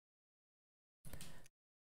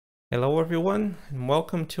Hello everyone, and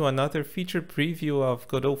welcome to another featured preview of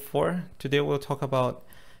Godot 4. Today we'll talk about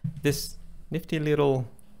this nifty little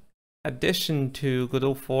addition to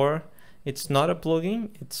Godot 4. It's not a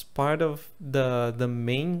plugin, it's part of the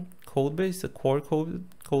main code base, the core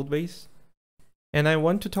code base. And I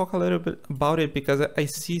want to talk a little bit about it because I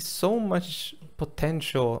see so much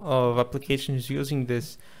potential of applications using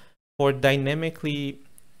this for dynamically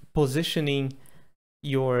positioning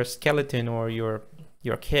your skeleton or your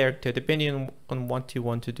character, depending on what you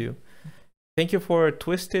want to do. Thank you for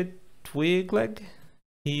TwistedTwigleg.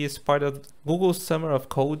 He is part of Google's Summer of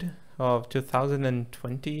Code of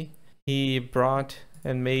 2020. He brought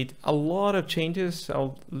and made a lot of changes.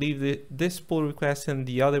 I'll leave this pull request and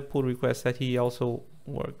the other pull request that he also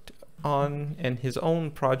worked on, and his own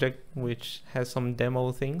project, which has some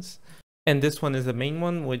demo things. And this one is the main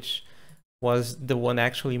one, which was the one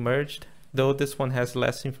actually merged, though this one has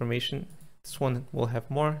less information. This one will have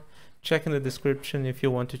more. Check in the description if you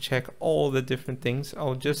want to check all the different things.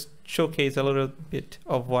 I'll just showcase a little bit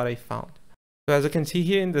of what I found. So as you can see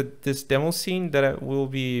here in this demo scene that I will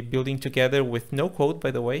be building together with no code, by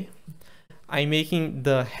the way, I'm making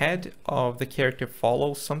the head of the character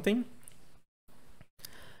follow something.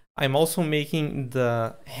 I'm also making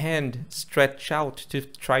the hand stretch out to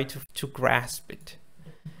try to grasp it.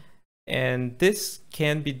 And this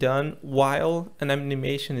can be done while an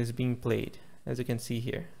animation is being played, as you can see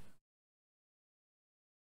here.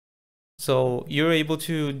 So you're able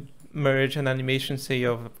to merge an animation, say,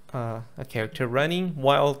 of a character running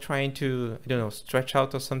while trying to, I don't know, stretch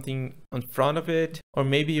out or something in front of it. Or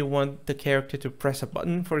maybe you want the character to press a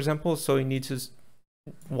button, for example, so it needs to,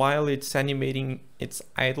 while it's animating its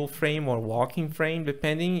idle frame or walking frame,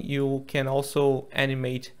 depending, you can also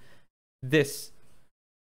animate this.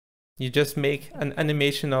 You just make an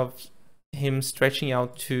animation of him stretching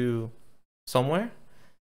out to somewhere.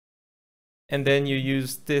 And then you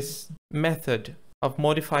use this method of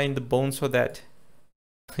modifying the bone so that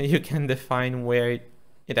you can define where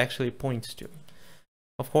it actually points to.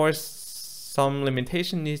 Of course, some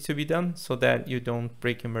limitation needs to be done so that you don't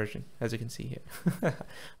break immersion, as you can see here.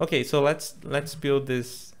 Okay, so let's build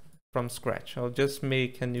this from scratch. I'll just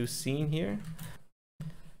make a new scene here.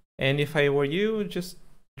 And if I were you, just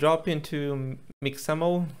drop into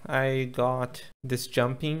Mixamo. I got this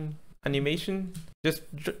jumping animation. Just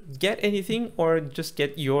get anything or just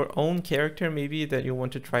get your own character maybe that you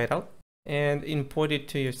want to try it out and import it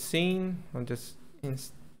to your scene. I'll just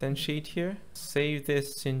instantiate here. Save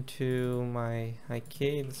this into my IK.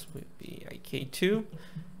 This would be IK2.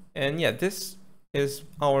 And yeah, this is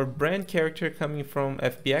our brand character coming from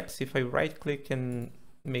FBX. If I right click and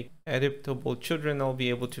make editable children, I'll be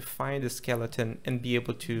able to find the skeleton and be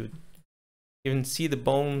able to even see the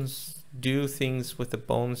bones, do things with the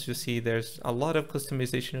bones. You see there's a lot of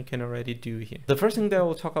customization you can already do here. The first thing that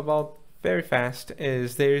we'll talk about very fast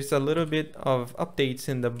is there's a little bit of updates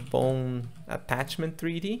in the bone attachment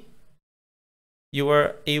 3D. You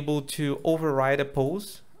are able to override a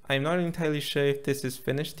pose. I'm not entirely sure if this is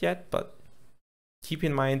finished yet, but keep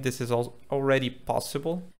in mind this is already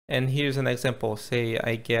possible. And here's an example. Say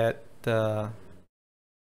I get the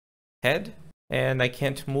head and I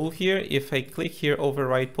can't move here. If I click here,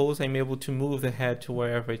 override pose, I'm able to move the head to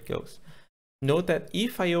wherever it goes. Note that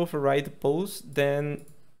if I override the pose, then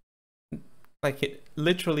like it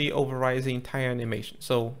literally overrides the entire animation.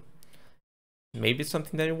 So maybe it's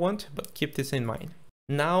something that you want, but keep this in mind.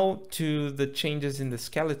 Now to the changes in the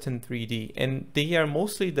skeleton 3D, and they are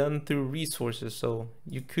mostly done through resources. So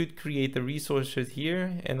you could create the resources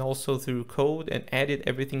here and also through code and edit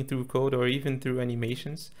everything through code or even through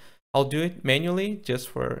animations. I'll do it manually just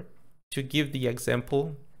to give the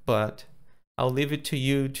example, but I'll leave it to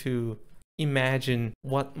you to imagine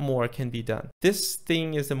what more can be done. This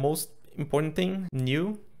thing is the most important thing,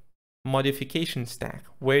 new modification stack,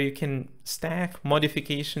 where you can stack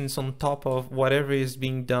modifications on top of whatever is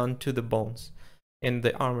being done to the bones in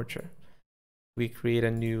the armature. We create a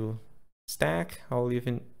new stack. I'll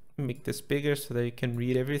even make this bigger so that you can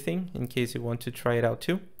read everything in case you want to try it out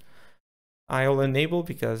too. I'll enable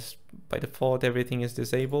because by default everything is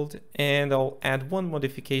disabled, and I'll add one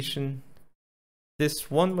modification. This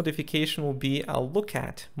one modification will be a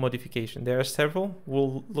LookAt modification. There are several.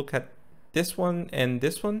 We'll look at this one and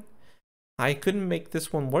this one. I couldn't make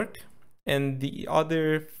this one work, and the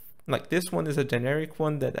other, like this one, is a generic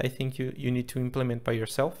one that I think you need to implement by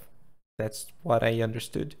yourself. That's what I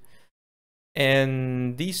understood.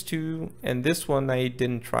 And these two and this one I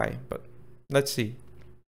didn't try, but let's see.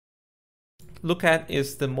 LookAt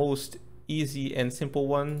is the most easy and simple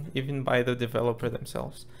one, even by the developer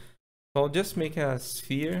themselves. So I'll just make a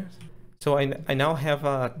sphere So I now have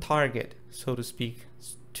a target, so to speak,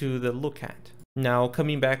 to the look at. Now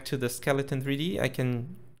coming back to the skeleton 3D, I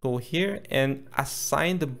can go here and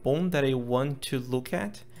assign the bone that I want to look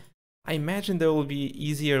at. I imagine there will be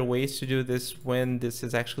easier ways to do this when this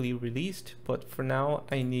is actually released, but for now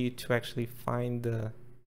I need to actually find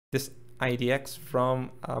this IDX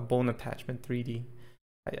from bone attachment 3D.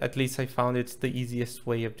 At least I found it's the easiest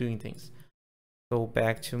way of doing things. So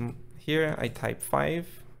back to here, I type 5,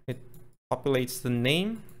 it populates the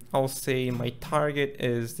name. I'll say my target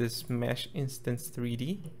is this mesh instance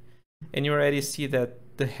 3D. And you already see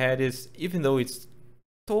that the head is, even though it's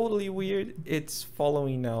totally weird, it's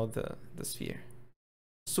following now the sphere.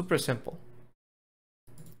 Super simple.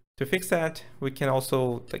 To fix that, we can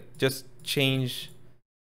also just change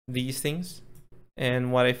these things.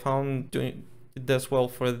 And what I found it does well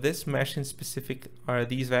for this mesh in specific are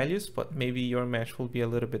these values, but maybe your mesh will be a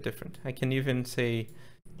little bit different. I can even say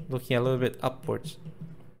looking a little bit upwards.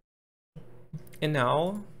 And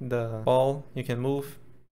now the ball, you can move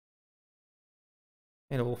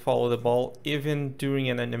and it will follow the ball even during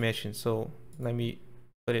an animation. So let me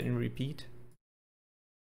put it in repeat.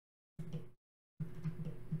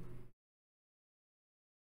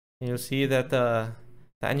 And you'll see that the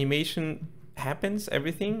animation happens,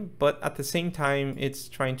 everything, but at the same time, it's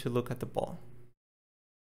trying to look at the ball.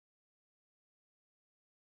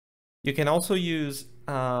 You can also use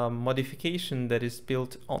a modification that is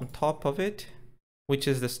built on top of it, which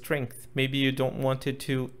is the strength. Maybe you don't want it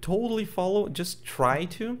to totally follow, just try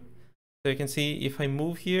to. So you can see if I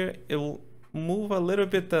move here, it will move a little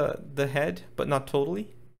bit the head, but not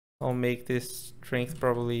totally. I'll make this strength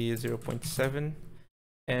probably 0.7.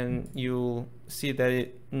 And you'll see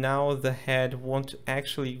that now the head won't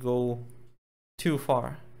actually go too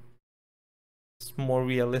far. It's more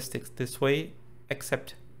realistic this way,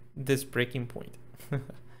 except this breaking point.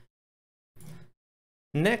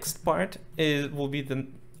 Next part will be the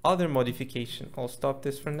other modification. I'll stop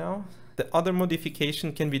this for now. The other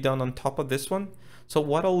modification can be done on top of this one. So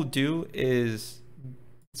what I'll do is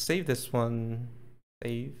save this one.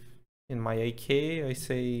 Save in my AK. I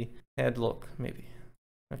say head look maybe.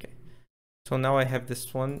 Okay. So now I have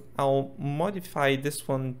this one. I'll modify this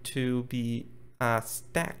one to be a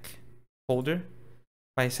stack folder.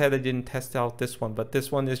 I said I didn't test out this one, but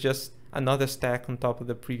this one is just another stack on top of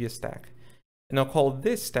the previous stack. And I'll call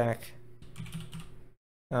this stack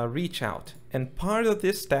reach out. And part of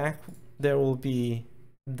this stack, there will be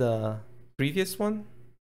the previous one,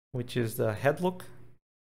 which is the head look.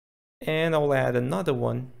 And I'll add another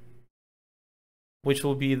one, which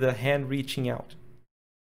will be the hand reaching out.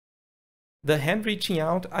 The hand reaching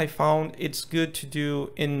out, I found it's good to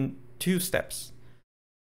do in 2 steps.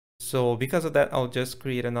 So because of that, I'll just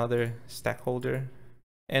create another stack holder.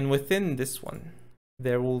 And within this one,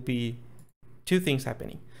 there will be 2 things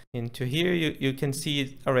happening. Into here, you can see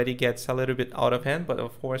it already gets a little bit out of hand, but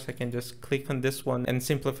of course I can just click on this one and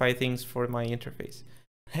simplify things for my interface.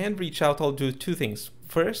 Hand reach out, I'll do 2 things.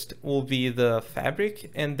 First will be the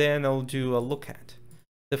fabric, and then I'll do a look at.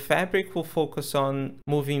 The fabric will focus on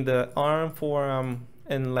moving the arm, forearm,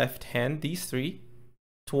 and left hand, these 3,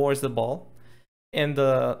 towards the ball. And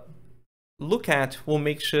the look at will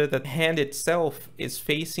make sure that the hand itself is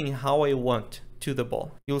facing how I want to the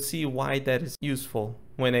ball. You'll see why that is useful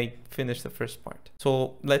when I finish the first part.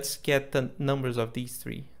 So let's get the numbers of these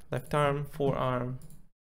 3. Left arm, forearm,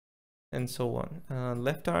 and so on.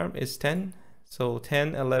 Left arm is 10, so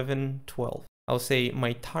 10, 11, 12. I'll say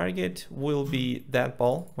my target will be that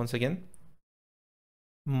ball once again.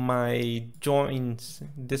 My joints,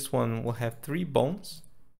 this one will have 3 bones.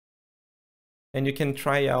 And you can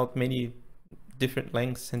try out many different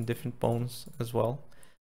lengths and different bones as well.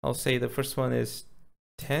 I'll say the first one is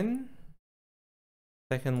 10.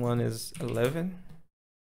 Second one is 11.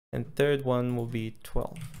 And third one will be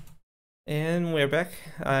 12. And we're back.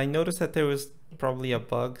 I noticed that there was probably a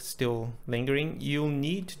bug still lingering. You'll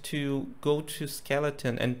need to go to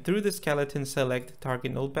skeleton and through the skeleton select the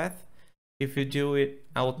target node path. If you do it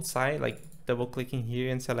outside, like double clicking here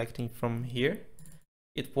and selecting from here,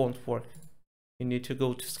 it won't work. You need to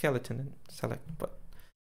go to skeleton and select, but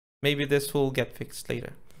maybe this will get fixed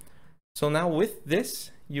later. So now with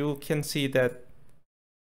this, you can see that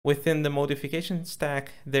within the modification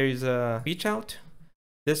stack, there is a reach out.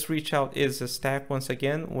 This reach out is a stack once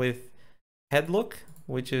again with head look,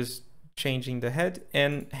 which is changing the head,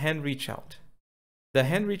 and hand reach out. The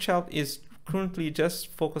hand reach out is currently just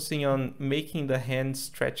focusing on making the hand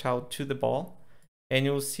stretch out to the ball, and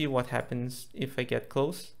you'll see what happens if I get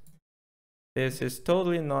close. This is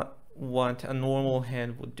totally not what a normal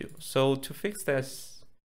hand would do. So to fix this,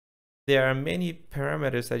 there are many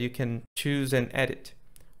parameters that you can choose and edit.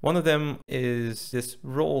 One of them is this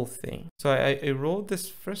roll thing. So I rolled this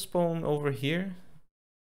first bone over here.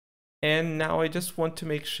 And now I just want to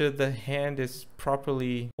make sure the hand is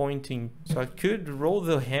properly pointing. So I could roll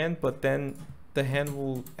the hand, but then the hand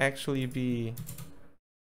will actually be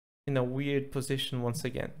in a weird position once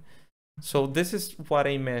again. So this is what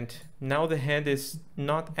I meant. Now the hand is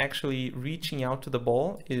not actually reaching out to the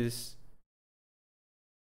ball. You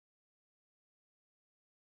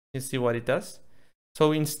see what it does?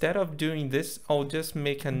 So instead of doing this, I'll just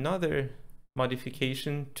make another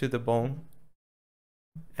modification to the bone.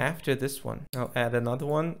 After this one, I'll add another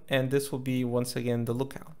one, and this will be once again the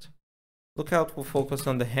lookout. Lookout will focus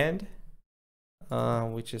on the hand,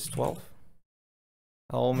 which is 12.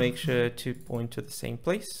 I'll make sure to point to the same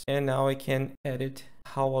place, and now I can edit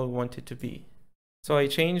how I want it to be. So I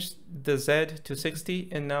changed the Z to 60,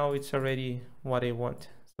 and now it's already what I want.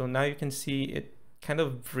 So now you can see it kind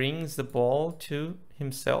of brings the ball to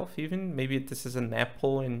himself even. Maybe this is an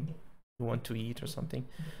apple and you want to eat or something.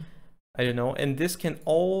 I don't know. And this can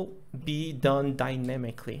all be done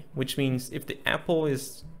dynamically, which means if the apple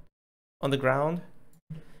is on the ground,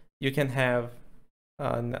 you can have,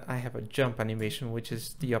 I have a jump animation, which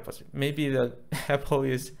is the opposite. Maybe the apple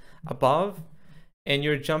is above and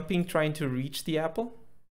you're jumping, trying to reach the apple.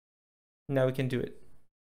 Now we can do it.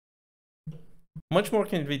 Much more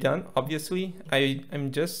can be done. Obviously,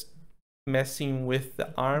 I'm just messing with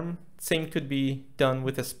the arm. Same could be done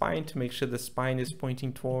with the spine to make sure the spine is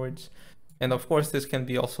pointing towards. And of course, this can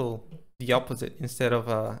be also the opposite. Instead of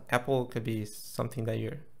an apple, it could be something that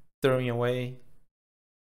you're throwing away.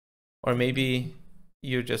 Or maybe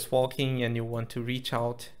you're just walking and you want to reach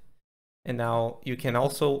out. And now you can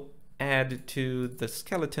also add to the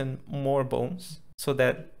skeleton more bones so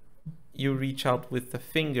that you reach out with the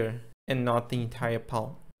finger and not the entire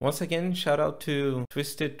palm. Once again, shout out to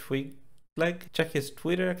TwistedTwigleg. Check his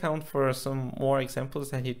Twitter account for some more examples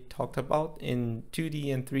that he talked about in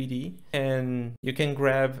 2D and 3D. And you can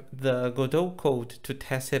grab the Godot code to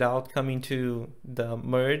test it out, coming to the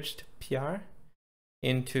merged PR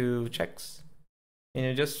into checks. And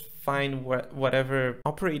you just find whatever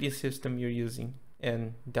operating system you're using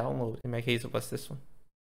and download. In my case, it was this one.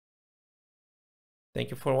 Thank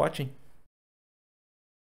you for watching.